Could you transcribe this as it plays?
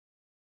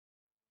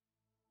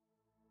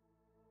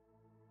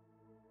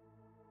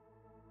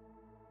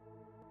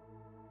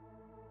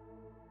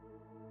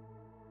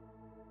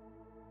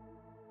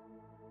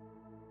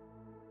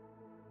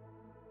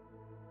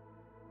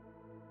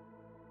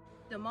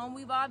The moment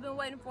we've all been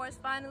waiting for is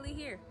finally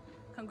here.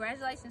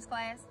 Congratulations,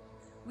 class.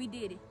 We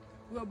did it.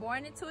 We were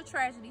born into a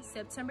tragedy,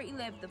 September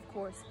 11th, of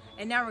course,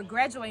 and now we're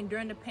graduating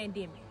during the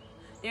pandemic.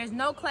 There's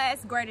no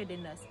class greater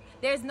than us.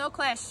 There's no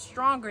class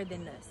stronger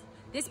than us.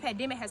 This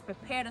pandemic has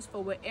prepared us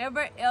for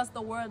whatever else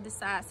the world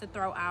decides to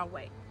throw our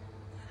way.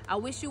 I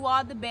wish you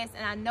all the best,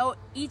 and I know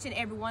each and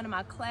every one of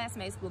my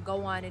classmates will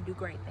go on and do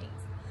great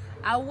things.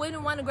 I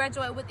wouldn't want to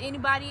graduate with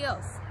anybody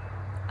else.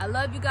 I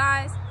love you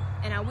guys,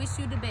 and I wish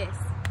you the best.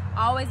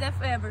 Always and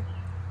forever,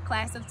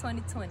 class of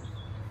 2020.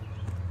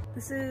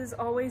 This is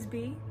Always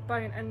Be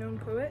by an unknown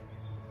poet.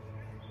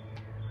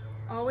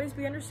 Always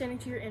be understanding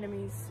to your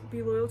enemies,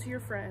 be loyal to your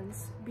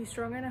friends, be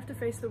strong enough to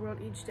face the world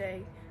each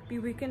day, be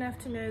weak enough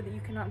to know that you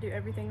cannot do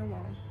everything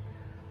alone.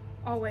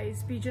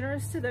 Always be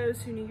generous to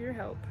those who need your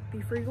help,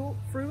 be frugal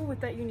with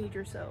that you need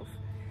yourself.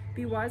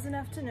 Be wise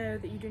enough to know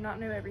that you do not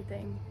know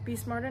everything, be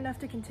smart enough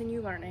to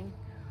continue learning.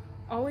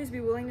 Always be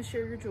willing to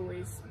share your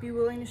joys, be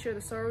willing to share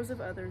the sorrows of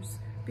others,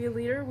 be a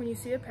leader when you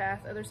see a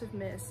path others have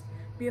missed,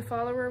 be a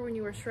follower when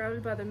you are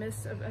shrouded by the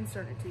mists of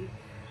uncertainty.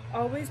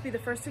 Always be the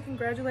first to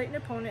congratulate an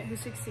opponent who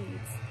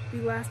succeeds. Be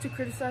last to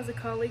criticize a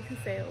colleague who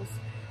fails.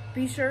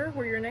 Be sure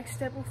where your next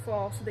step will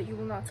fall so that you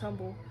will not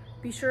tumble.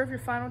 Be sure of your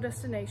final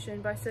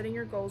destination by setting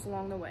your goals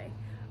along the way.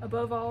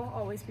 Above all,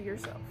 always be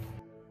yourself.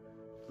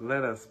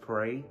 Let us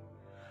pray.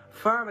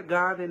 Father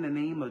God, in the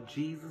name of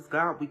Jesus,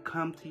 God, we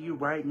come to you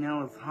right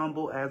now as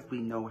humble as we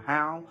know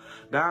how.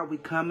 God, we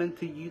come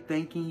into you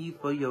thanking you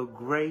for your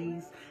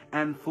grace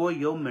and for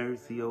your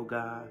mercy, oh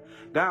God.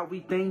 God, we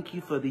thank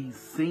you for these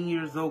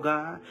seniors, oh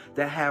God,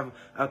 that have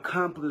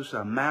accomplished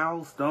a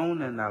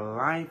milestone in their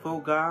life, oh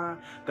God.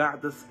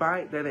 God,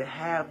 despite that it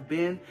have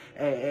been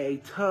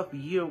a tough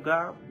year, oh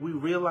God, we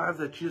realize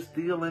that you're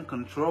still in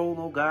control,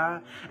 oh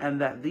God,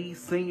 and that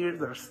these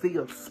seniors are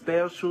still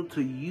special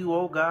to you,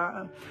 oh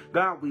God.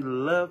 God, we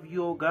love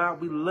you, oh God.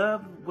 We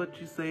love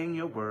what you say in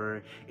your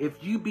word.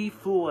 If you be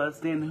for us,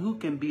 then who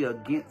can be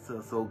against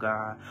us, oh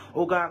God?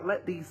 Oh God,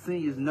 let these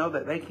seniors know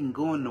that they can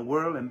go in the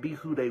world and be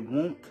who they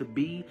want to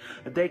be.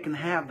 That they can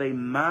have their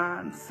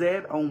mind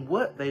set on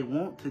what they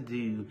want to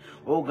do.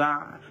 Oh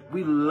God,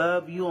 we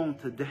love you on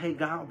today,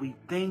 God. We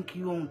thank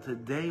you on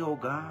today, oh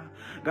God.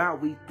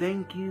 God, we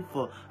thank you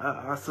for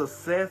a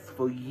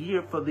successful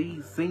year for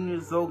these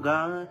seniors, oh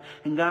God.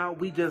 And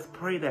God, we just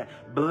pray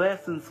that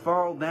blessings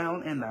fall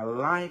down in their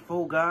life,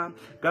 oh God.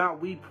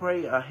 God, we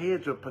pray a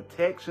hedge of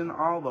protection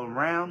all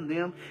around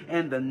them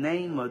in the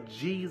name of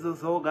Jesus,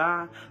 oh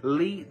God.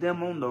 Lead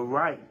them on the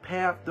right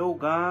path, oh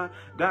God.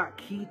 God,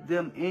 keep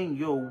them in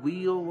your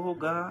will, oh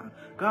God.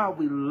 God,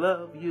 we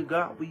love you,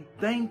 God. We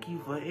thank you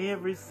for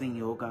every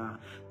senior, oh God.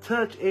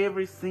 Touch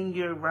every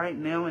senior right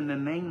now in the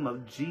name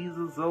of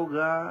Jesus, oh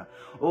God.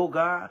 Oh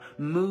God,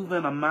 move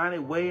in a mighty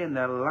way in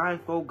their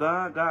life, oh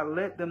God. God,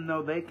 let them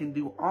know they can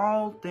do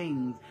all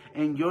things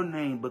in your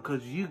name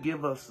because you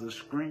give us the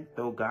strength,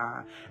 oh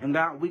God. And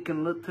God, we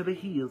can look to the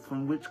hills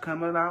from which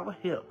cometh our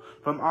help.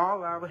 From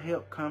all our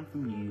help come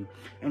from you.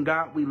 And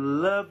God, we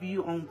love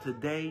you on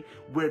today.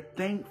 We're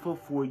thankful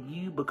for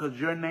you because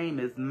your name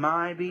is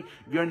mighty.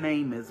 Your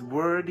name is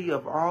worthy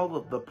of all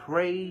of the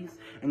praise.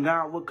 And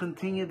God will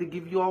continue to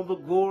give you all the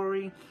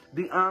glory,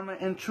 the honor,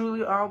 and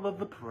truly all of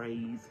the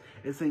praise.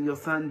 It's in your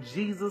Son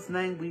Jesus'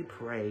 name we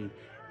pray.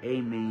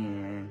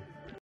 Amen.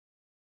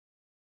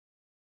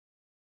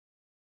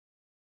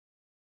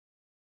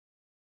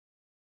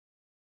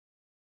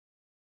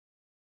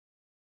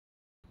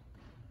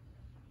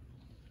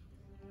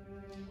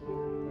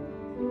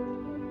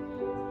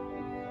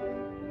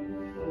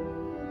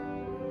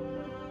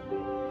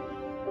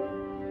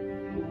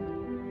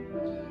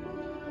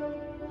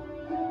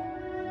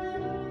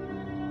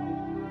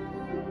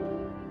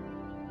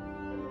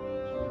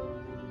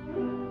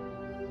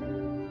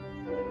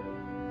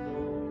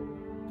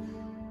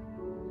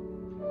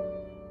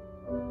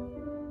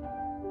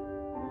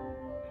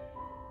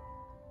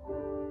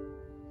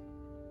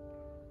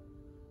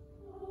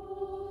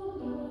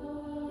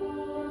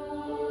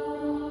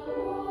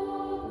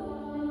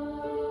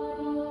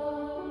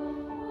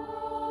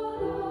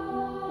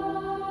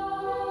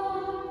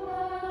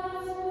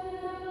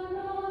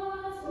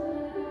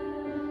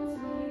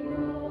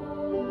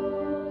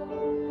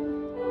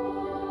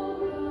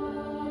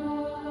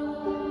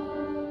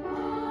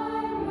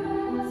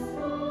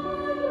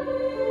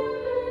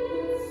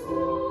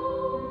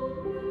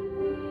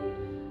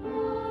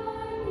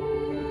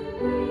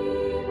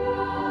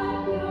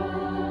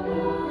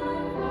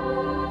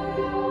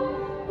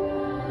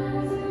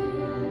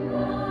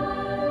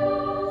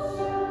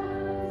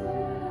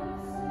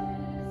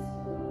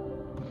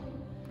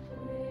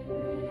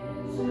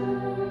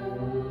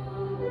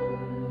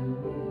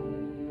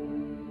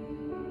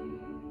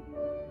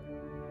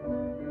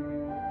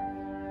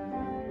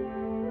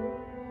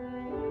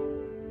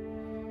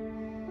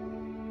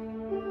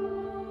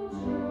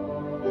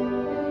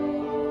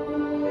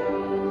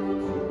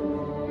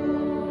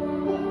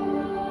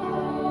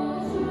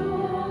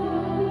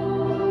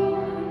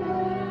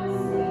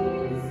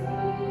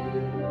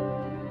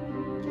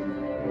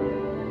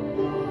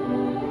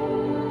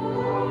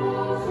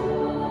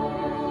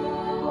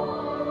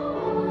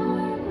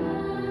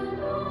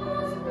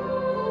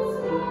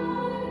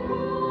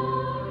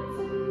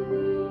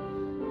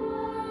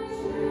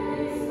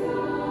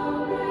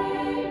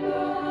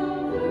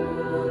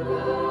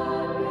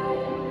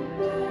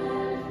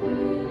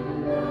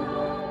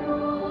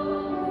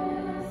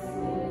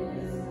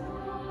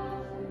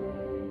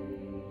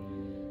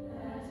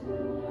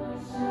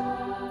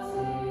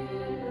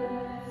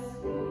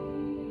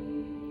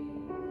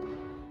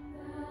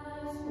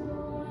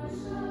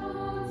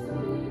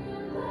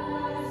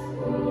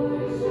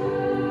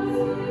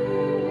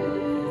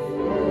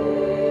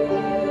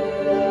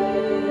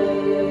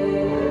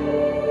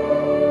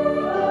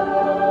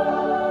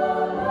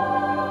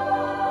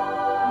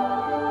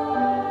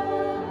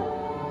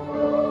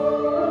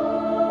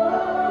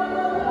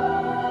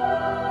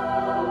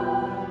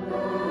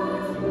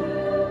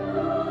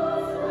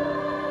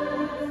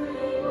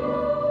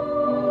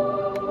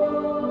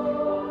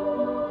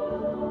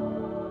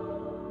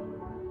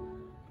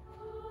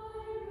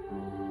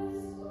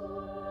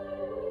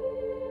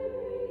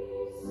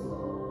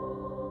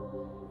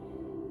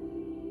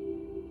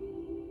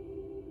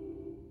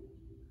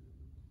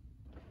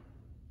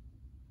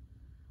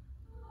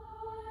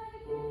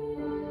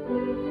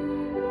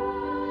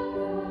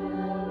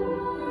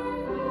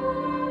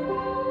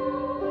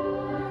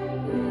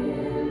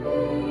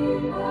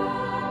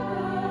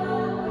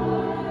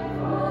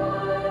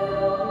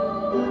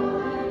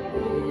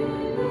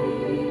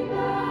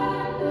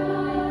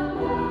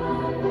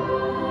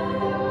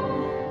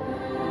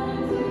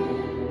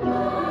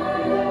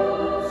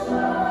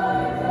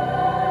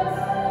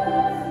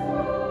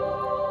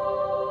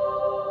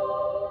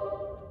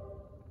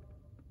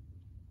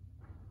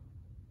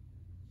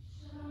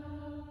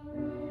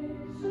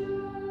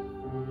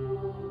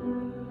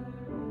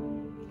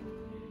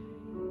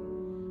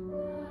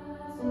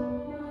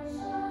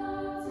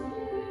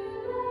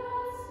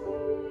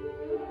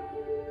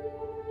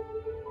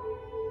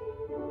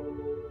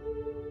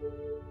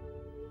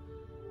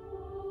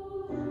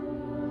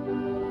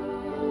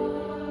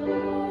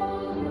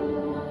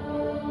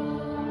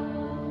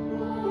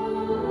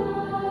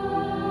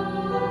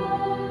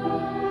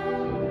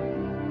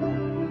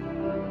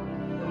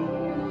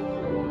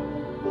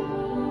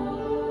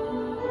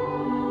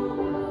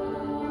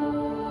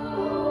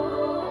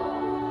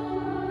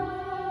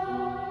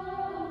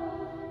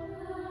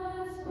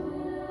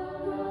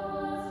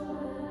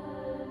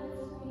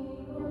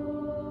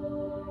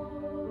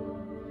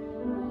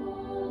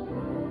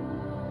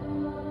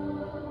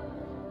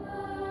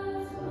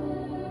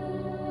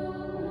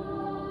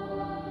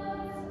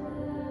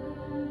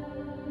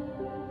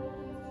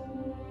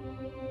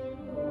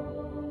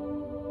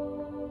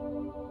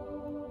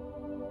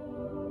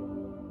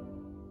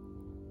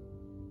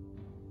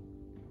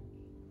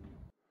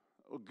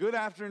 Good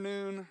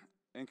afternoon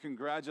and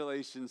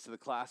congratulations to the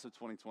class of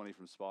 2020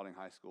 from Spalding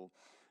High School.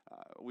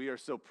 We are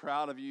so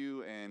proud of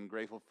you and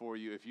grateful for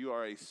you. If you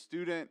are a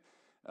student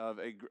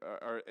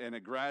and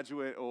a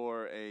graduate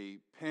or a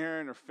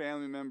parent or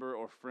family member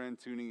or friend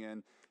tuning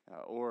in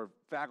or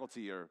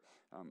faculty or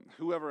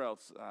whoever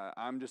else,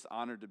 I'm just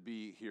honored to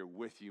be here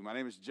with you. My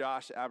name is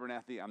Josh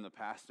Abernathy. I'm the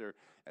pastor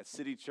at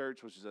City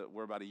Church, which is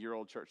we're about a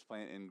year-old church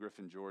plant in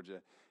Griffin,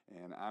 Georgia,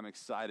 and I'm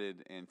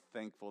excited and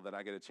thankful that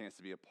I get a chance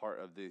to be a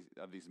part of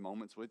these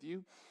moments with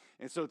you.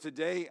 And so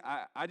today,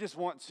 I just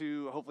want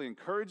to hopefully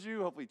encourage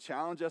you, hopefully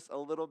challenge us a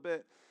little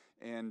bit,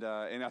 and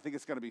I think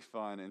it's going to be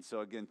fun. And so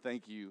again,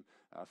 thank you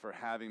for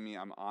having me.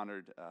 I'm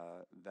honored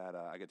that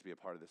I get to be a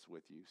part of this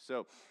with you.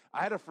 So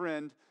I had a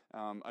friend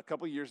a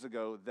couple years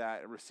ago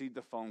that received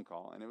a phone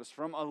call, and it was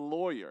from a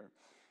lawyer.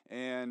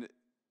 And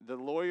the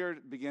lawyer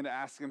began to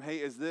ask him, hey,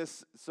 is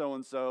this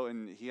so-and-so?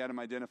 And he had him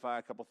identify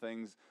a couple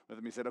things with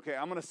him. He said, okay,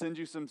 I'm going to send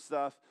you some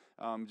stuff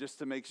just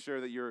to make sure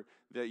that you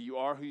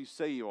are who you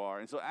say you are.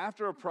 And so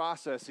after a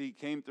process, he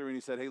came through and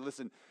he said, hey,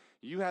 listen,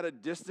 you had a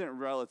distant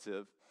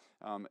relative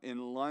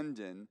in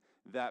London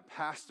that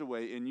passed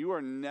away, and you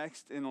are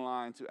next in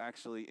line to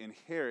actually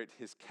inherit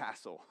his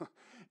castle.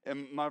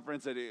 And my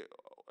friend said,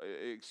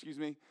 excuse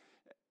me?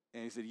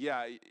 And he said,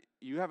 yeah,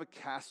 you have a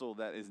castle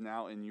that is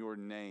now in your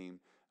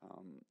name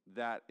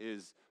that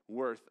is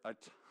worth a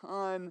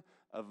ton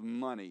of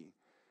money.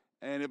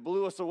 And it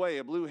blew us away.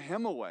 It blew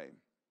him away.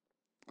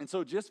 And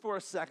so just for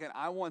a second,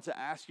 I want to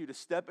ask you to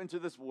step into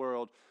this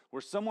world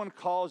where someone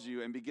calls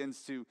you and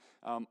begins to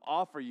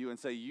offer you and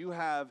say, you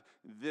have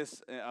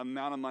this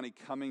amount of money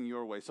coming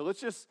your way. So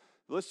let's just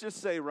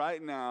say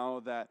right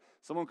now that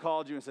someone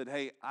called you and said,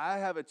 hey, I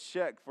have a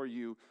check for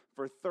you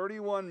for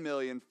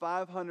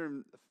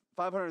 $31,536,000.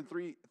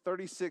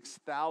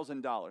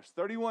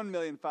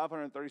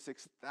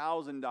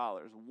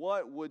 $31,536,000.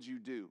 What would you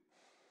do?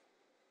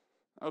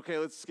 Okay,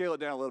 let's scale it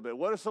down a little bit.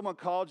 What if someone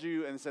called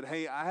you and said,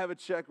 hey, I have a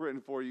check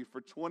written for you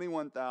for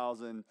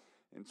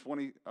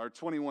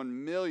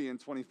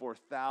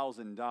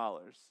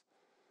 $21,024,000.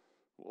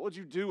 What would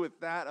you do with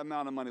that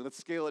amount of money? Let's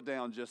scale it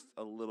down just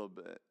a little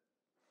bit.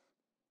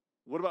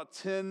 What about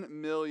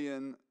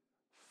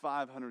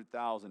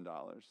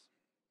 $10,500,000?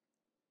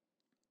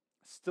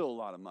 Still a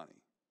lot of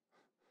money.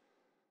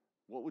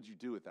 What would you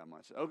do with that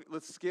much? Okay,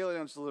 let's scale it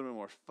down just a little bit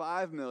more.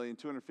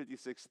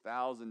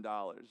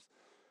 $5,256,000.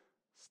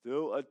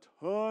 Still a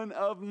ton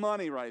of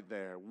money right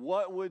there.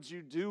 What would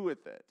you do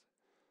with it?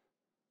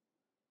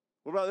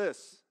 What about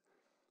this?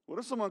 What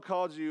if someone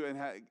called you and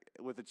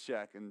with a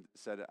check and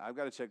said, I've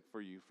got a check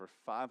for you for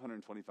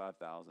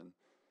 $525,600.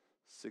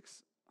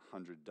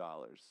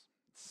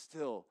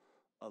 Still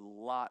a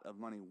lot of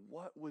money.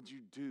 What would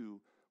you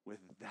do with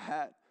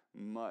that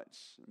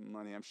much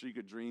money? I'm sure you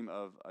could dream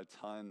of a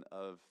ton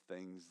of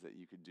things that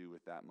you could do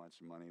with that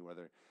much money,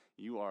 whether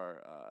you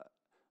are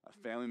a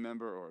family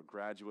member or a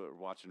graduate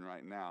watching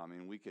right now. I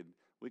mean, we could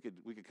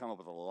come up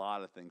with a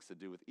lot of things to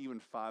do with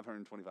even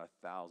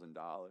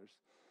 $525,000.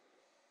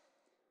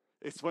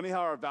 It's funny how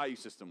our value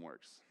system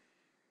works,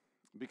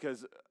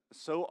 because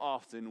so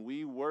often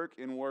we work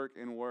and work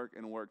and work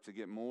and work to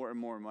get more and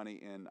more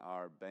money in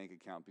our bank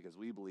account because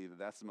we believe that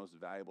that's the most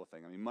valuable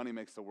thing. I mean, money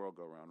makes the world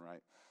go round,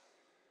 right?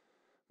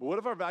 But what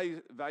if our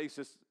value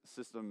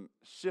system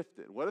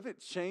shifted? What if it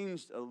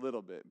changed a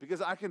little bit?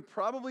 Because I can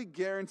probably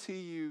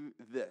guarantee you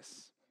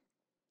this.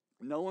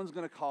 No one's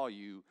going to call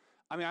you.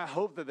 I mean, I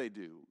hope that they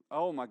do.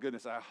 Oh, my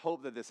goodness, I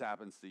hope that this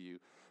happens to you.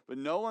 But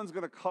no one's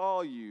going to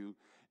call you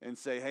and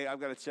say, hey,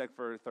 I've got a check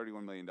for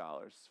 $31 million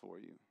for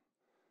you.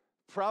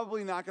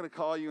 Probably not going to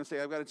call you and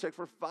say, I've got a check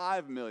for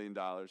 $5 million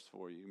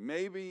for you.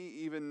 Maybe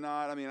even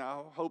not. I mean,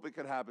 I hope it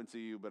could happen to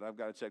you, but I've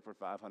got a check for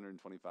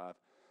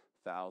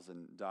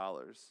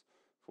 $525,000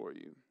 for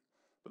you.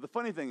 But the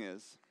funny thing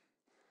is,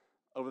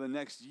 over the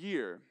next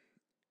year,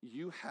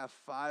 you have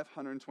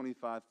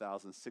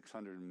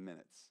 525,600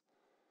 minutes.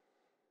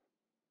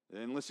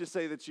 And let's just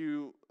say that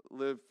you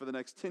live for the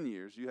next 10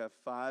 years, you have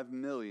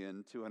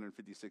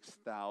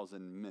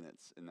 5,256,000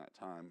 minutes in that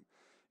time.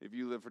 If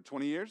you live for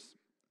 20 years,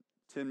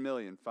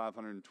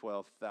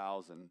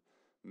 10,512,000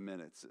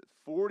 minutes.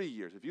 40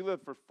 years, if you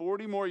live for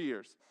 40 more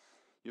years,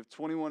 you have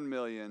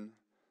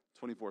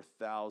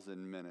 21,024,000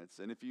 minutes.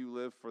 And if you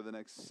live for the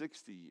next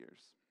 60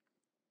 years,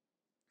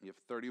 you have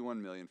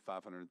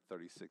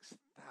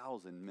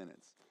 31,536,000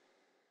 minutes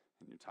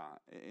in your time,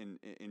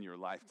 in your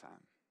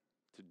lifetime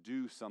to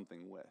do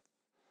something with.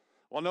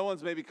 While no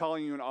one's maybe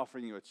calling you and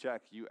offering you a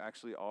check, you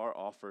actually are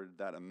offered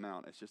that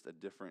amount. It's just a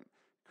different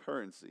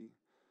currency.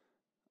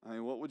 I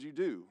mean, what would you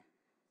do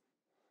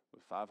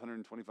with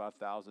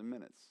 525,000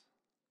 minutes?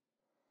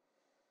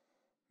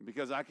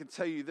 Because I can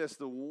tell you this,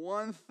 the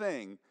one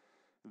thing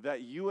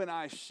that you and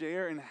I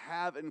share and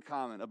have in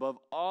common above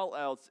all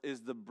else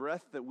is the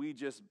breath that we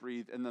just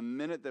breathed and the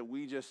minute that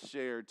we just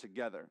shared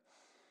together.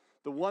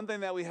 The one thing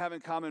that we have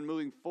in common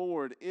moving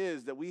forward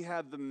is that we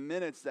have the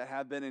minutes that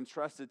have been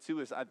entrusted to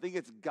us. I think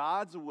it's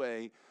God's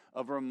way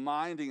of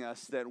reminding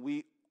us that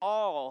we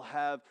all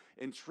have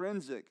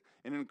intrinsic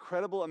an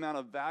incredible amount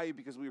of value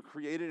because we were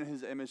created in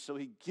his image. So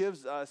he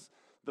gives us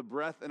the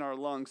breath in our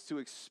lungs to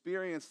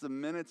experience the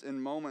minutes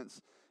and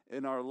moments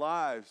in our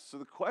lives. So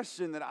the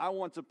question that I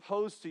want to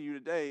pose to you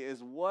today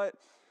is, what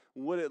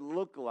would it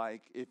look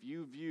like if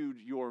you viewed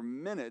your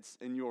minutes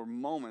and your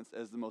moments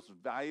as the most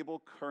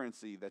valuable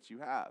currency that you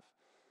have?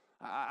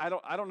 I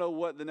don't know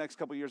what the next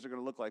couple of years are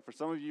going to look like. For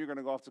some of you, you're going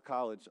to go off to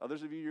college.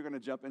 Others of you, you're going to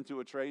jump into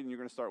a trade and you're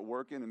going to start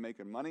working and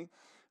making money.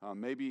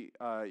 Maybe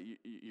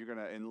you're going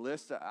to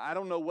enlist. I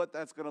don't know what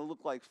that's going to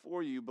look like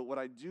for you, but what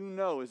I do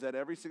know is that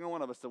every single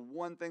one of us, the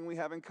one thing we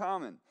have in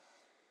common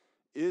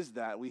is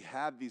that we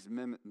have these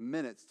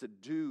minutes to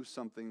do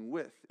something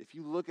with. If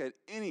you look at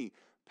any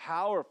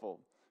powerful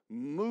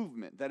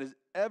movement that has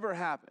ever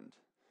happened,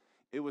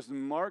 it was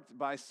marked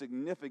by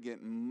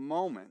significant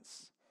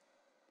moments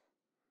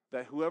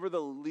that whoever the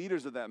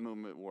leaders of that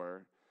movement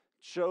were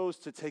chose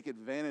to take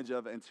advantage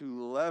of and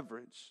to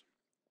leverage.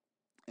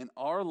 And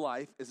our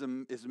life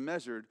is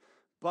measured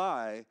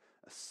by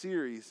a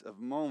series of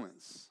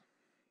moments.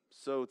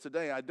 So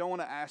today, I don't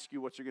want to ask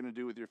you what you're going to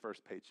do with your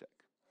first paycheck.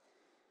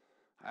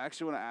 I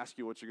actually want to ask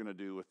you what you're going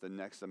to do with the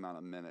next amount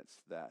of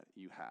minutes that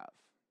you have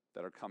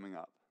that are coming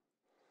up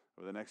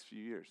over the next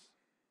few years.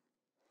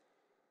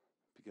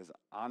 Because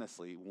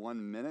honestly,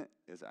 1 minute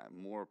is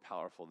more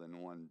powerful than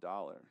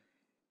 $1.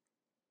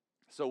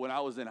 So when I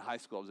was in high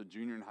school, I was a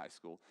junior in high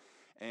school,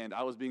 and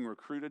I was being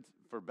recruited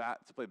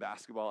to play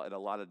basketball at a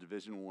lot of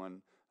Division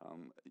I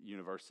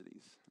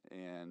universities.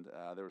 And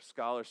there were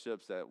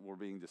scholarships that were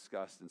being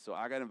discussed. And so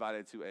I got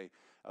invited to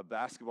a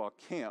basketball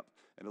camp,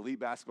 an elite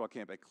basketball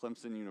camp at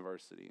Clemson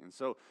University. And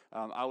so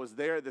I was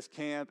there at this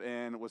camp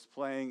and was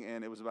playing,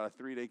 and it was about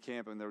a 3-day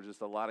camp, and there were just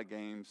a lot of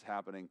games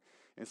happening.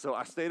 And so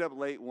I stayed up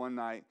late one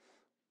night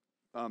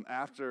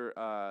after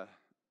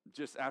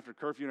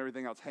curfew and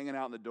everything. I was hanging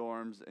out in the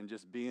dorms and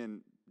just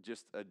being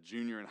just a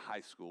junior in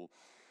high school.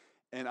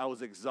 And I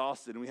was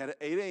exhausted. And we had an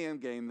 8 a.m.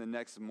 game the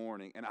next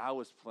morning, and I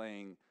was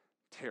playing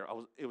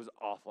terrible. It was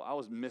awful. I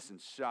was missing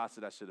shots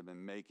that I should have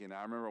been making.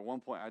 I remember at one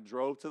point I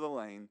drove to the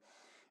lane,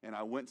 and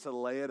I went to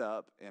lay it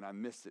up, and I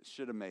missed it.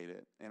 Should have made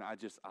it. And I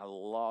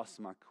lost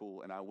my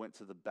cool, and I went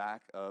to the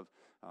back of,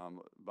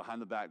 behind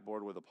the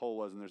backboard where the pole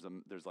was,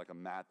 and there's like a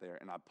mat there,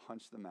 and I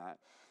punched the mat,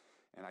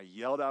 and I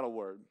yelled out a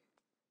word.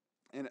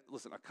 And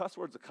listen, a cuss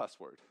word's a cuss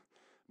word.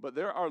 But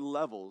there are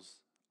levels,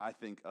 I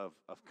think, of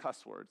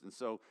cuss words. And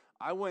so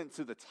I went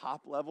to the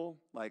top level.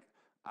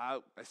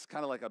 It's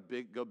kind of like a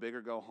big, go big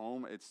or go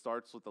home. It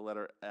starts with the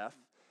letter F.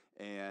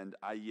 And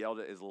I yelled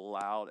it as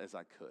loud as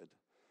I could.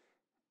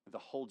 The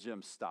whole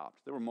gym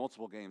stopped. There were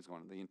multiple games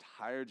going on. The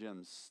entire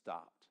gym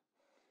stopped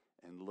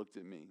and looked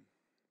at me.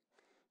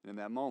 And in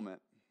that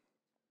moment,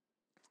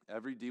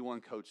 every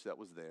D1 coach that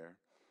was there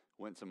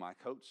went to my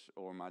coach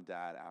or my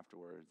dad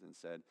afterwards and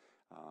said,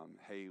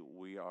 hey,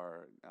 we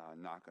are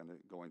not going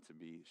to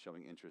be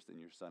showing interest in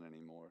your son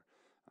anymore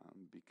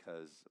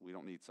because we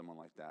don't need someone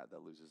like that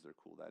loses their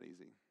cool that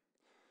easy.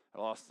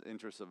 I lost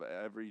interest of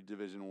every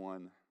Division I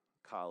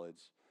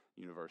college,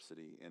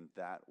 university in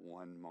that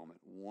one moment,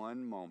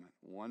 1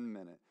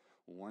 minute,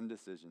 one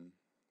decision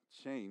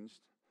changed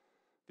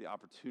the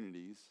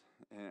opportunities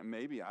and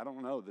maybe, I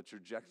don't know, the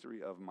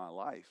trajectory of my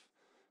life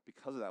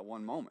because of that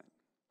one moment.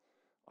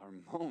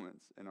 Our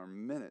moments and our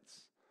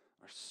minutes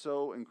are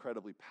so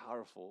incredibly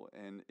powerful.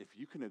 And if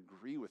you can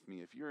agree with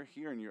me, if you're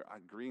here and you're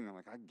agreeing, I'm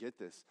like, I get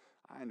this,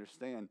 I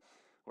understand.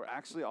 We're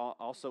actually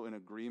also in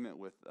agreement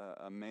with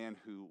a man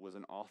who was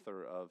an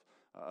author of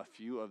a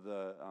few of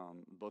the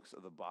books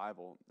of the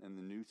Bible in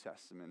the New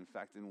Testament. In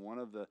fact, in one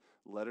of the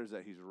letters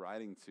that he's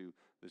writing to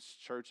this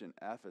church in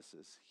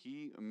Ephesus,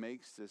 he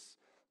makes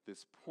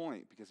this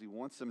point because he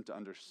wants them to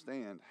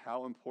understand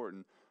how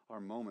important our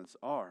moments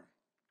are.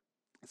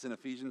 It's in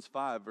Ephesians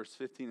 5, verse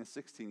 15 and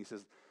 16. He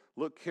says,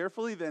 look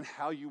carefully then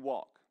how you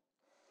walk,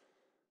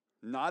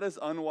 not as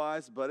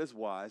unwise, but as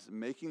wise,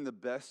 making the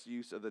best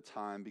use of the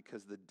time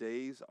because the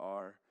days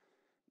are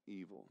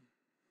evil.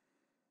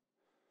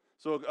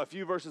 So a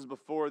few verses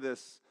before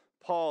this,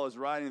 Paul is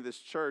writing to this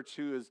church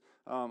who is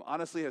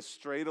honestly has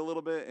strayed a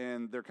little bit,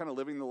 and they're kind of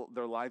living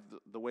their life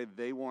the way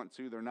they want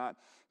to. They're not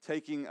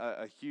taking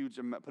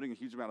putting a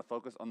huge amount of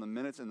focus on the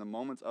minutes and the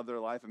moments of their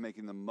life and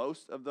making the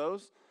most of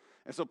those.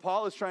 And so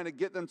Paul is trying to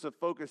get them to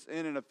focus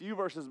in. And a few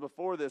verses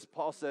before this,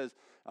 Paul says,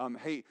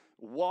 hey,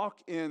 walk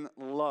in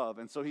love.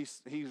 And so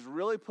he's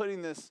really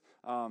putting this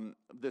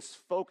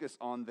focus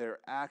on their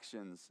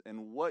actions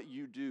and what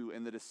you do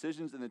and the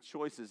decisions and the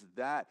choices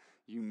that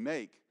you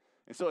make.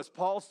 And so as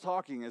Paul's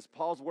talking, as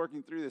Paul's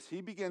working through this,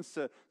 he begins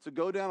to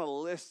go down a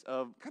list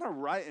of kind of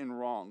right and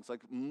wrongs,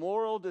 like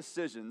moral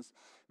decisions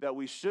that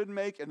we should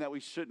make and that we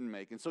shouldn't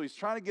make. And so he's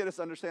trying to get us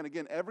to understand,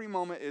 again, every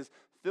moment is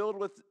filled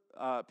with,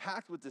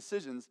 packed with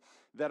decisions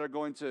that are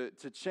going to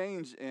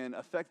change and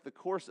affect the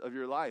course of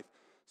your life.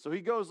 So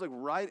he goes like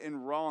right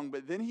and wrong,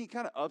 but then he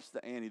kind of ups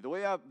the ante. The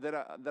way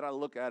that I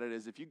look at it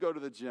is if you go to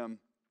the gym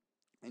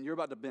and you're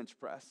about to bench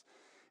press,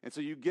 and so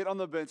you get on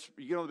the bench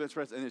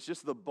press, and it's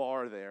just the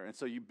bar there. And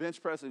so you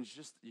bench press, and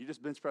you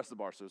just bench press the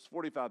bar. So it's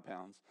 45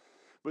 pounds.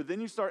 But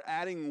then you start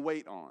adding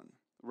weight on.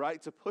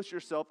 right? To push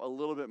yourself a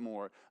little bit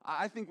more.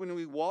 I think when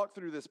we walk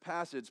through this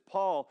passage,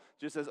 Paul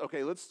just says,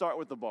 okay, let's start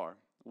with the bar.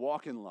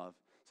 Walk in love.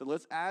 So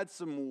let's add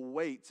some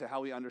weight to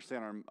how we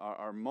understand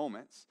our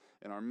moments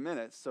and our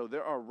minutes. So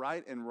there are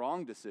right and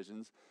wrong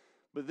decisions.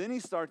 But then he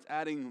starts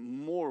adding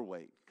more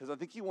weight, because I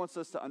think he wants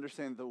us to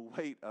understand the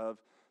weight of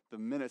the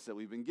minutes that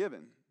we've been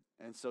given.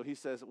 And so he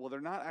says, well, they're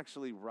not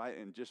actually right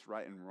and just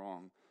right and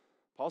wrong.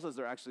 Paul says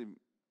they're actually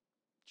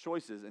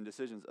choices and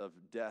decisions of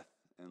death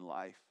and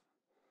life.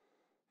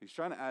 He's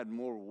trying to add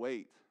more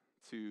weight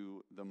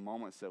to the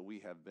moments that we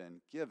have been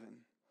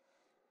given.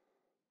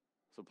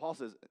 So Paul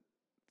says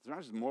they're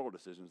not just moral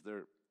decisions,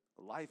 they're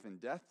life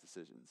and death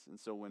decisions. And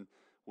so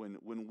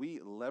when we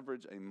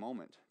leverage a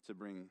moment to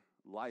bring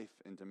life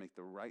and to make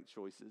the right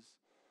choices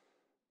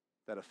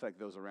that affect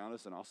those around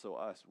us and also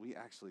us, we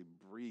actually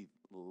breathe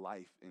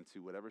life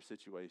into whatever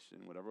situation,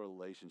 whatever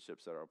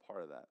relationships that are a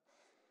part of that.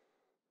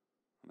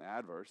 On the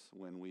adverse,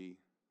 when we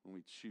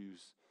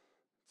choose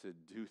to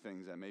do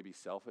things that may be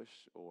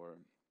selfish or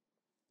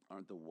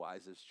aren't the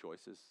wisest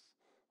choices,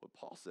 what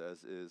Paul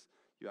says is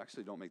you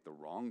actually don't make the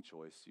wrong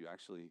choice. You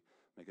actually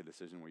make a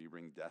decision where you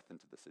bring death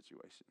into the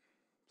situation.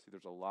 See,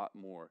 there's a lot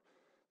more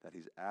that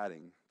he's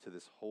adding to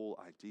this whole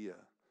idea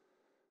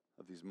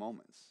of these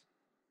moments.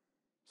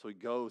 So he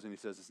goes and he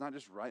says, it's not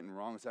just right and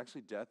wrong, it's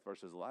actually death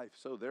versus life.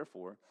 So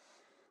therefore,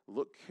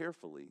 look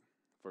carefully,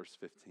 verse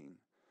 15.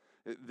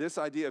 This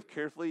idea of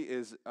carefully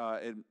is,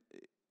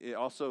 it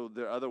also,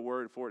 the other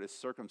word for it is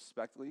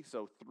circumspectly,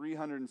 so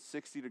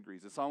 360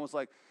 degrees. It's almost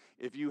like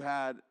if you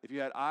had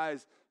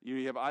eyes,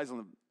 you have eyes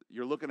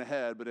you're looking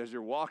ahead, but as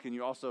you're walking,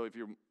 you also, if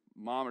your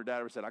mom or dad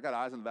ever said, I got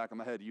eyes on the back of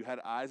my head, you had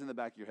eyes in the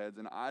back of your heads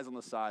and eyes on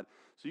the side,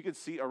 so you could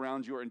see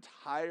around your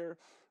entire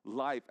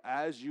life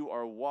as you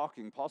are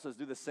walking. Paul says,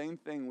 do the same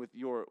thing with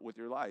your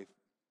life.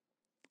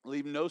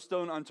 Leave no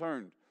stone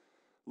unturned.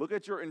 Look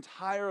at your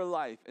entire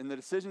life and the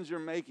decisions you're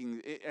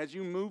making. As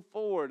you move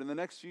forward in the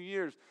next few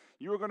years,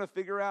 you are going to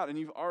figure out, and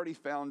you've already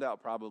found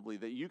out probably,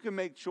 that you can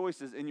make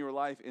choices in your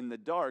life in the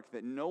dark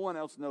that no one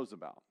else knows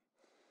about,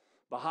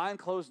 behind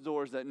closed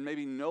doors that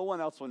maybe no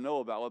one else will know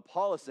about. What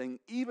Paul is saying,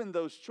 even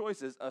those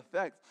choices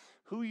affect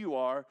who you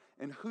are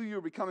and who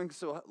you're becoming.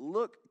 So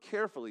look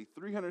carefully,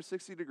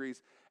 360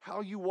 degrees,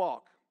 how you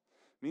walk,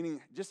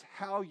 meaning just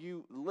how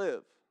you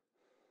live.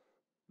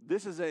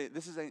 This is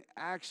an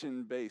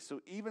action base.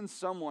 So even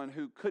someone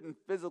who couldn't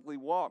physically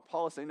walk,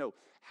 Paul is saying, no,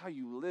 how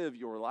you live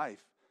your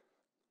life.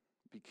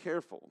 Be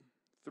careful.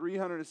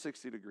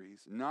 360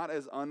 degrees, not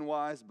as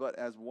unwise, but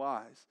as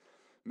wise,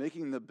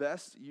 making the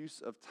best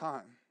use of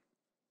time.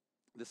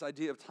 This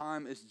idea of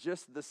time is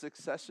just the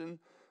succession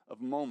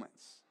of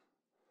moments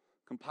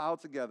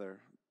compiled together.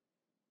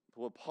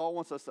 What Paul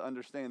wants us to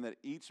understand, that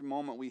each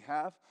moment we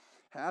have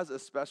has a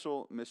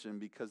special mission,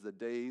 because the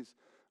days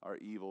are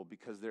evil,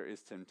 because there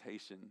is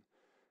temptation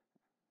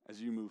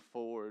as you move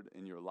forward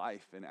in your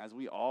life. And as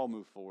we all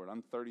move forward,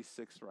 I'm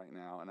 36 right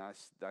now, and I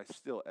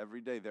still,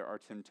 every day, there are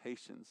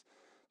temptations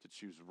to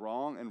choose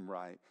wrong and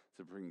right,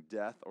 to bring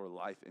death or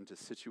life into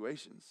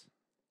situations.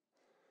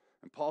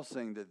 And Paul's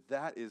saying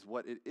that is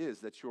what it is,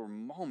 that your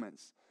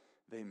moments,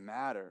 they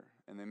matter,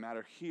 and they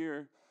matter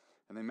here,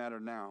 and they matter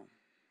now.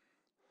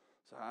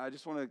 So I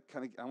just want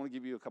to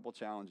give you a couple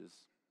challenges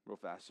real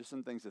fast, just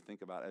some things to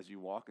think about as you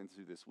walk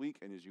into this week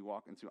and as you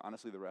walk into,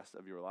 honestly, the rest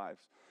of your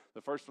lives.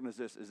 The first one is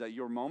this, is that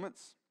your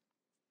moments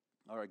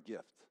are a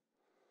gift.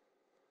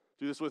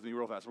 Do this with me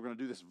real fast. We're going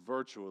to do this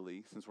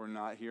virtually since we're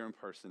not here in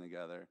person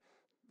together.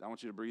 I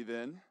want you to breathe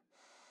in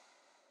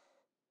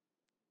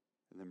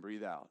and then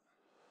breathe out.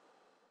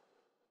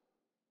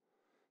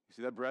 You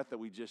see, that breath that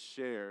we just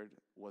shared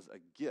was a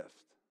gift.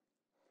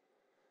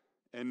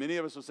 And many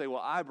of us will say,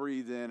 well, I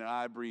breathed in and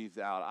I breathed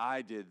out.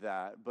 I did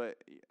that. But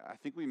I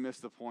think we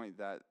missed the point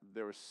that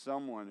there was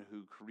someone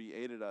who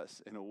created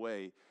us in a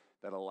way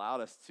that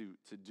allowed us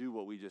to do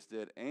what we just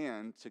did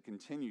and to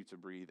continue to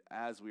breathe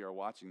as we are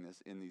watching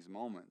this in these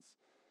moments.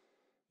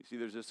 You see,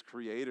 there's this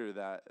creator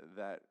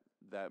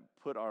that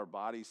put our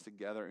bodies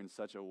together in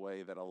such a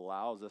way that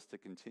allows us to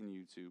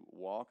continue to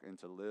walk and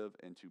to live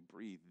and to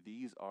breathe.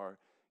 These are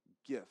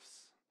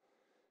gifts.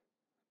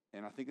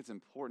 And I think it's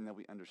important that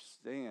we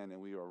understand and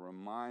we are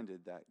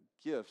reminded that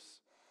gifts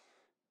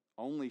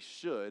only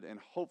should and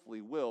hopefully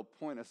will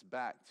point us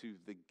back to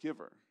the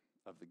giver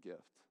of the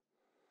gift.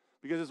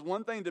 Because it's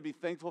one thing to be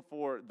thankful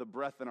for the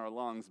breath in our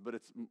lungs, but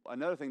it's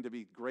another thing to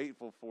be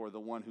grateful for the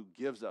one who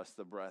gives us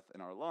the breath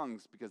in our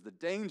lungs. Because the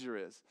danger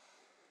is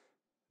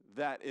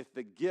that if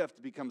the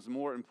gift becomes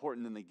more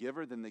important than the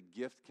giver, then the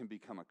gift can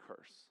become a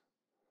curse.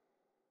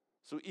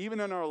 So even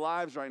in our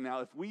lives right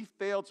now, if we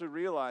fail to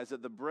realize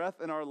that the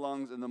breath in our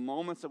lungs and the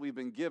moments that we've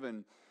been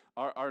given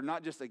are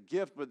not just a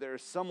gift, but there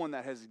is someone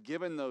that has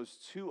given those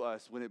to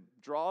us, when it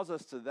draws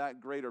us to that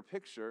greater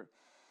picture,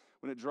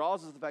 when it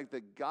draws us to the fact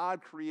that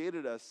God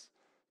created us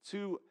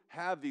to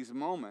have these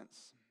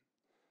moments,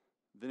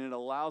 then it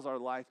allows our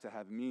life to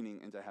have meaning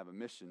and to have a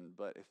mission.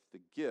 But if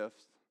the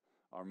gift,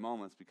 our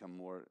moments, become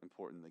more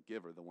important than the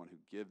giver, the one who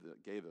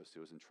gave those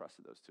to us and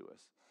trusted those to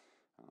us,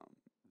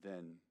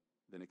 then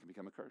it can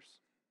become a curse.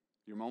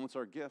 Your moments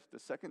are a gift. The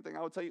second thing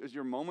I would tell you is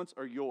your moments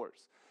are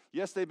yours.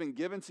 Yes, they've been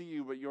given to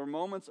you, but your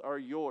moments are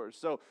yours.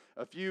 So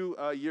a few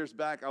years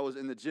back, I was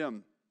in the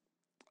gym,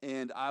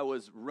 and I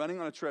was running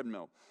on a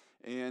treadmill.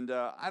 And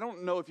I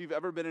don't know if you've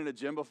ever been in a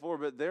gym before,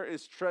 but there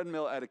is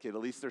treadmill etiquette.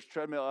 At least there's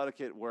treadmill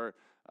etiquette where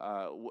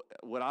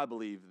what I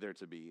believe there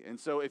to be. And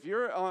so if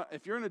you're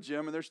in a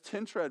gym and there's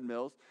 10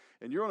 treadmills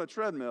and you're on a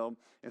treadmill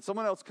and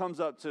someone else comes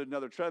up to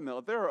another treadmill,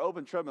 if there are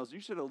open treadmills, you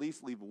should at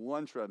least leave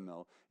one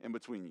treadmill in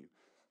between you.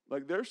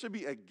 Like there should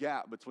be a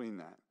gap between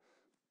that.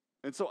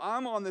 And so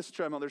I'm on this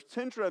treadmill. There's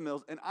 10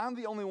 treadmills, and I'm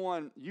the only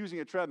one using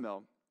a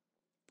treadmill.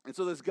 And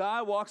so this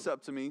guy walks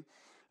up to me,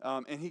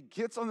 and he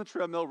gets on the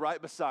treadmill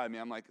right beside me.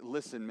 I'm like,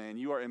 listen, man,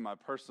 you are in my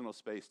personal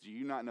space. Do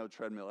you not know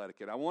treadmill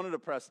etiquette? I wanted to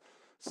press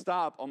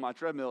stop on my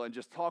treadmill and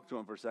just talk to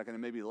him for a second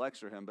and maybe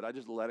lecture him, but I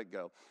just let it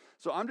go.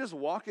 So I'm just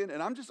walking,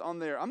 and I'm just on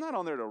there. I'm not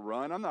on there to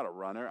run. I'm not a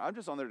runner. I'm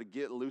just on there to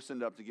get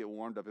loosened up, to get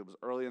warmed up. It was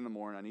early in the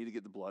morning. I need to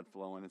get the blood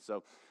flowing. And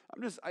so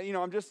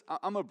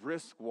I'm a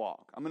brisk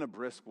walk. I'm in a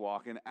brisk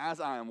walk. And as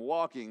I am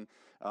walking,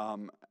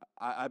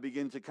 I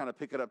begin to kind of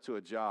pick it up to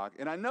a jog.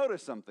 And I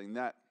notice something,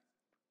 that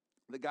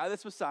the guy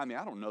that's beside me,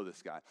 I don't know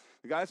this guy.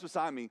 The guy that's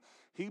beside me,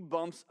 he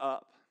bumps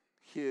up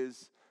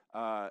his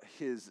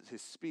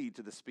speed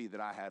to the speed that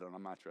I had on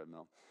my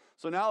treadmill.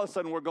 So now all of a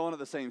sudden we're going at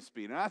the same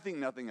speed, and I think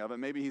nothing of it.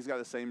 Maybe he's got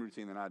the same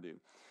routine that I do.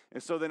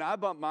 And so then I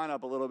bump mine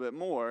up a little bit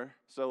more.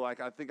 So like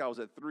I think I was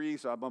at 3,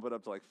 so I bump it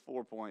up to like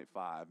 4.5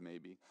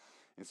 maybe.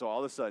 And so all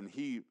of a sudden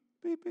he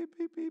beep, beep,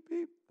 beep, beep,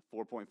 beep,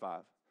 4.5.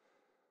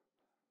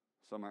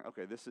 So I'm like,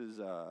 okay, this is,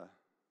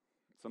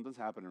 something's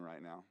happening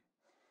right now.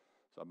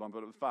 So I bump it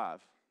up to 5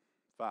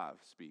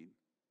 speed,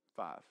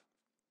 5,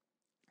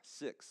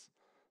 6.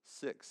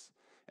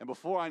 And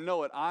before I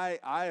know it, I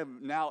have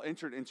now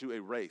entered into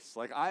a race.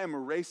 Like I am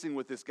racing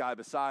with this guy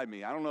beside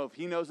me. I don't know if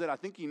he knows it. I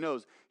think he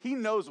knows. He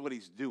knows what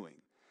he's doing.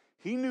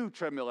 He knew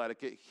treadmill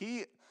etiquette.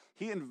 He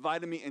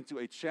invited me into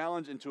a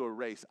challenge, into a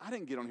race. I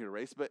didn't get on here to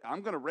race, but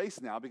I'm going to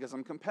race now because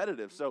I'm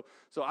competitive. So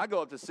I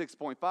go up to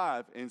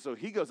 6.5, and so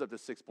he goes up to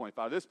 6.5.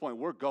 At this point,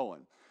 we're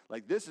going.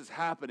 Like this is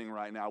happening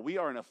right now. We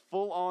are in a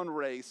full-on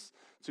race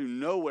to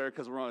nowhere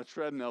because we're on a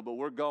treadmill, but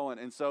we're going.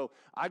 And so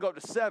I go up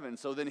to 7,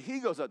 so then he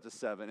goes up to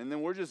 7, and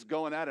then we're just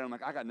going at it. I'm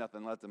like, I got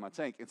nothing left in my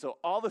tank. And so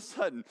all of a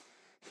sudden,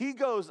 he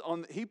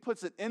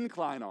puts an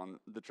incline on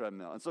the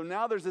treadmill. And so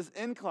now there's this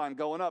incline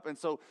going up. And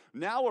so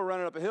now we're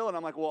running up a hill, and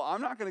I'm like, well,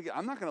 I'm not going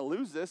to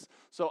lose this.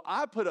 So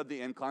I put up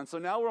the incline. So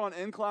now we're on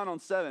incline on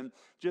 7,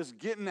 just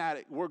getting at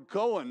it. We're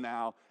going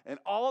now. And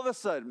all of a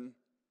sudden,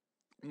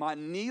 my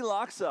knee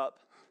locks up,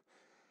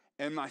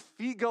 and my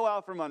feet go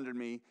out from under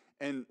me,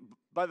 and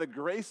by the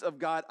grace of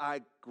God,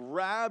 I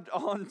grabbed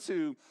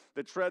onto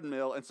the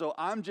treadmill, and so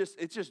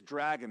it's just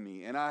dragging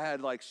me. And I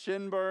had like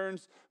shin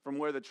burns from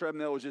where the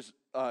treadmill was just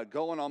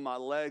going on my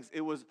legs.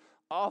 It was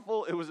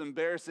awful. It was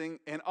embarrassing.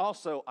 And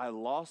also, I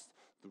lost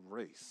the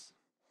race.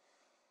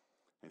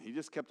 And he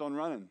just kept on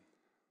running.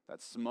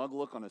 That smug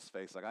look on his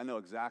face, like, I know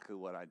exactly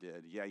what I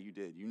did. Yeah, you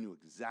did. You knew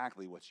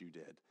exactly what you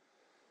did.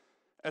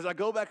 As I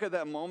go back at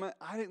that moment,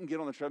 I didn't get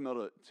on the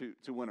treadmill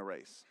to win a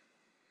race.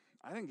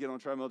 I didn't get on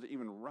the treadmill to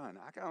even run.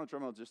 I got on the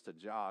treadmill just to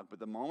jog. But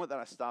the moment that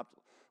I stopped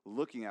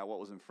looking at what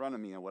was in front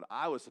of me and what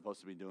I was supposed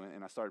to be doing,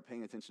 and I started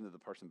paying attention to the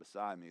person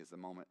beside me, is the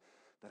moment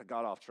that I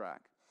got off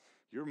track.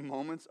 Your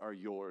moments are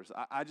yours.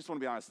 I just want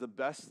to be honest.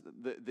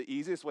 The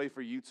easiest way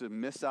for you to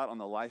miss out on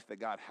the life that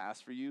God has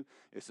for you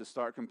is to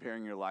start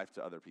comparing your life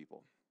to other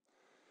people.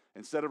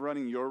 Instead of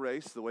running your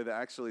race, the way that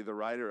actually the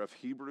writer of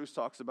Hebrews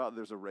talks about,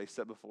 there's a race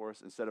set before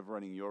us. Instead of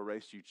running your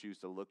race, you choose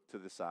to look to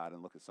the side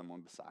and look at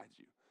someone beside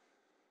you.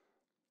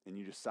 And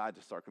you decide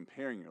to start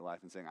comparing your life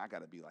and saying, I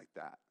got to be like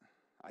that.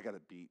 I got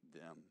to beat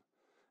them.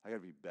 I got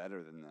to be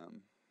better than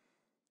them.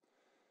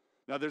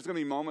 Now, there's going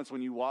to be moments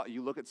when you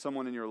look at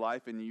someone in your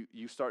life and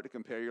you start to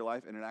compare your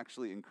life, and it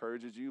actually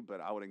encourages you,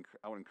 but I would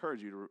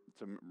encourage you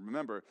to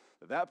remember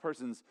that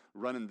person's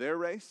running their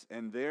race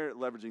and they're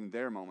leveraging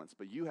their moments,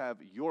 but you have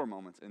your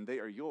moments and they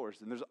are yours.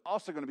 And there's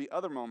also going to be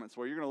other moments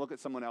where you're going to look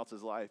at someone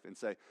else's life and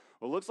say,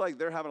 well, it looks like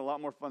they're having a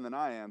lot more fun than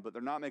I am, but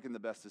they're not making the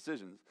best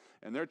decisions,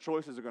 and their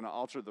choices are going to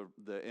alter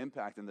the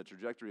impact and the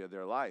trajectory of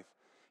their life.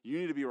 You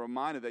need to be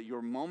reminded that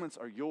your moments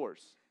are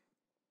yours.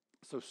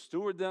 So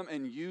steward them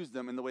and use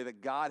them in the way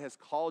that God has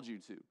called you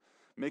to,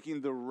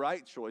 making the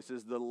right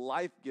choices, the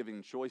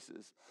life-giving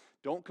choices.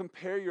 Don't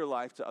compare your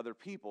life to other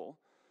people.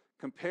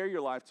 Compare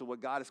your life to what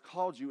God has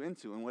called you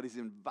into and what he's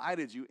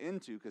invited you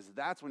into, because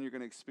that's when you're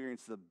going to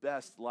experience the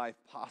best life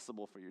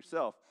possible for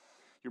yourself.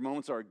 Your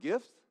moments are a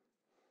gift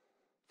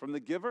from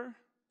the giver,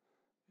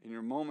 and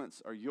your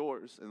moments are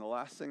yours. And the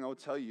last thing I will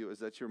tell you is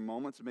that your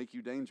moments make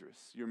you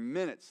dangerous. Your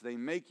minutes, they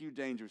make you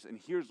dangerous, and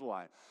here's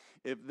why.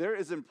 If they're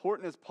as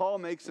important as Paul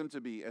makes them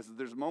to be, as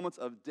there's moments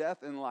of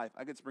death in life,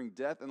 I get to bring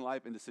death and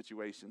life into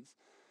situations,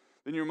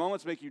 then your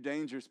moments make you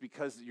dangerous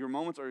because your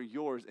moments are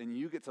yours and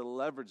you get to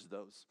leverage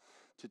those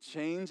to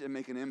change and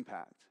make an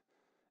impact.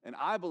 And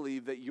I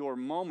believe that your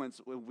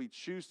moments, when we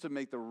choose to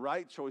make the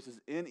right choices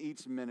in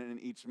each minute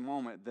and each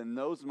moment, then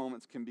those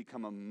moments can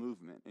become a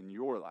movement in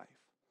your life.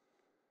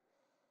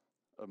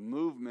 a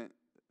movement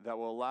that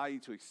will allow you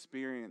to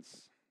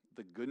experience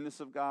the goodness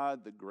of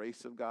God, the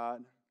grace of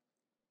God,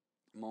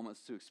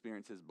 moments to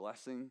experience His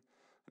blessing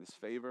and His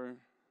favor.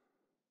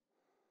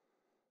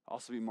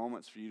 Also be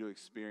moments for you to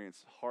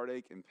experience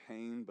heartache and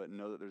pain, but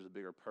know that there's a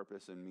bigger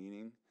purpose and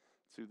meaning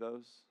to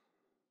those.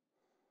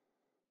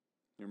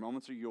 Your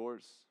moments are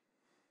yours.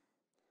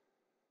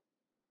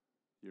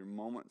 Your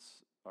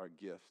moments are a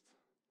gift.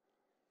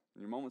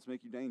 And your moments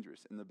make you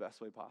dangerous in the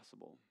best way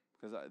possible.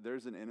 Because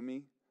there's an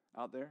enemy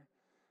out there,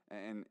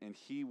 and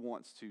he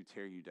wants to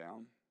tear you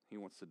down. He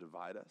wants to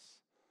divide us.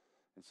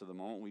 And so the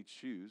moment we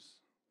choose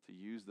to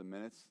use the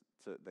minutes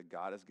that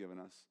God has given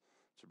us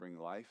to bring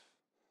life,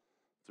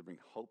 to bring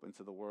hope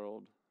into the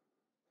world,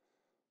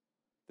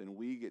 then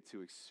we get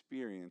to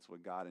experience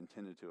what God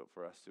intended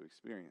for us to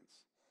experience.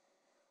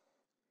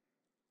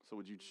 So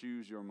would you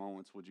choose your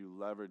moments? Would you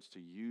leverage to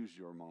use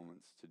your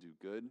moments to do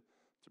good,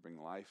 to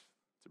bring life,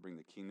 to bring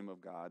the kingdom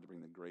of God, to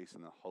bring the grace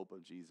and the hope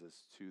of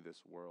Jesus to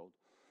this world?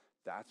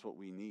 That's what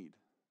we need.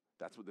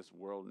 That's what this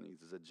world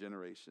needs, is a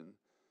generation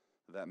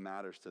that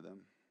matters to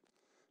them.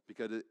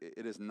 Because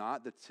it is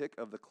not the tick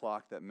of the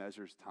clock that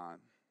measures time,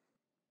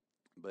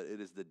 but it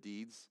is the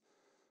deeds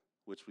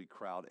which we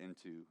crowd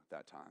into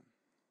that time.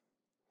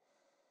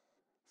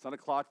 It's not a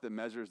clock that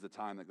measures the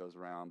time that goes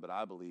around, but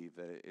I believe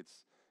that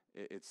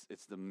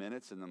it's the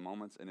minutes and the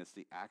moments, and it's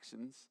the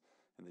actions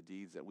and the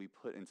deeds that we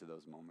put into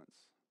those moments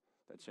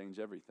that change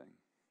everything.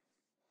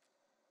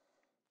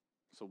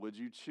 So would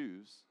you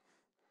choose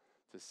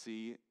to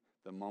see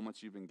the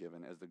moments you've been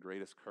given as the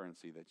greatest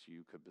currency that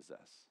you could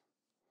possess?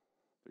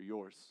 They're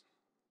yours.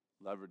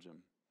 Leverage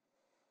them.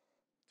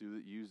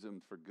 Use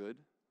them for good.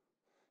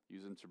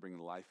 Use them to bring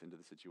life into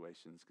the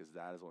situations, because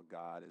that is what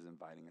God is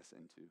inviting us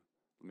into.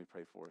 Let me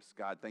pray for us.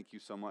 God, thank you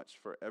so much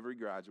for every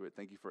graduate.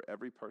 Thank you for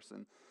every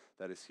person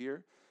that is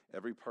here,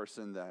 every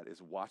person that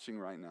is watching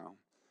right now.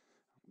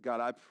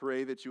 God, I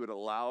pray that you would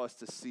allow us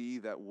to see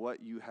that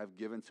what you have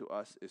given to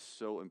us is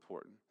so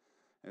important.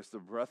 And it's the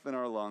breath in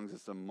our lungs.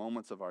 It's the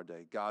moments of our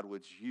day. God,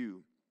 would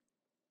you,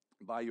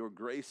 by your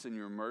grace and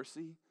your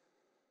mercy,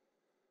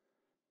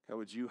 God,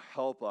 would you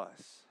help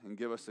us and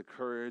give us the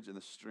courage and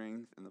the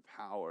strength and the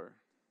power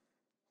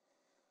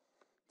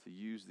to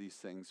use these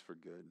things for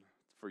good,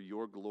 for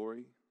your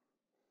glory.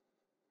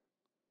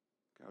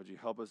 God, would you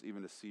help us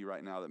even to see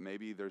right now that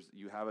maybe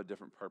you have a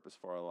different purpose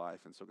for our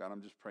life. And so, God,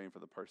 I'm just praying for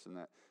the person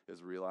that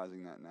is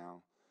realizing that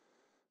now.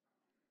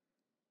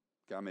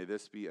 God, may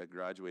this be a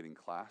graduating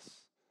class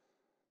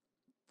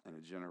and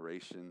a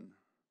generation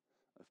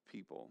of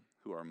people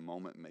who are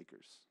moment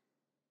makers.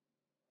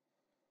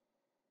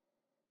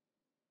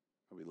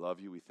 We love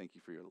you. We thank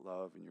you for your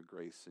love and your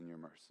grace and your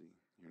mercy.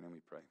 In your name we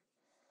pray.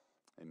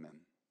 Amen.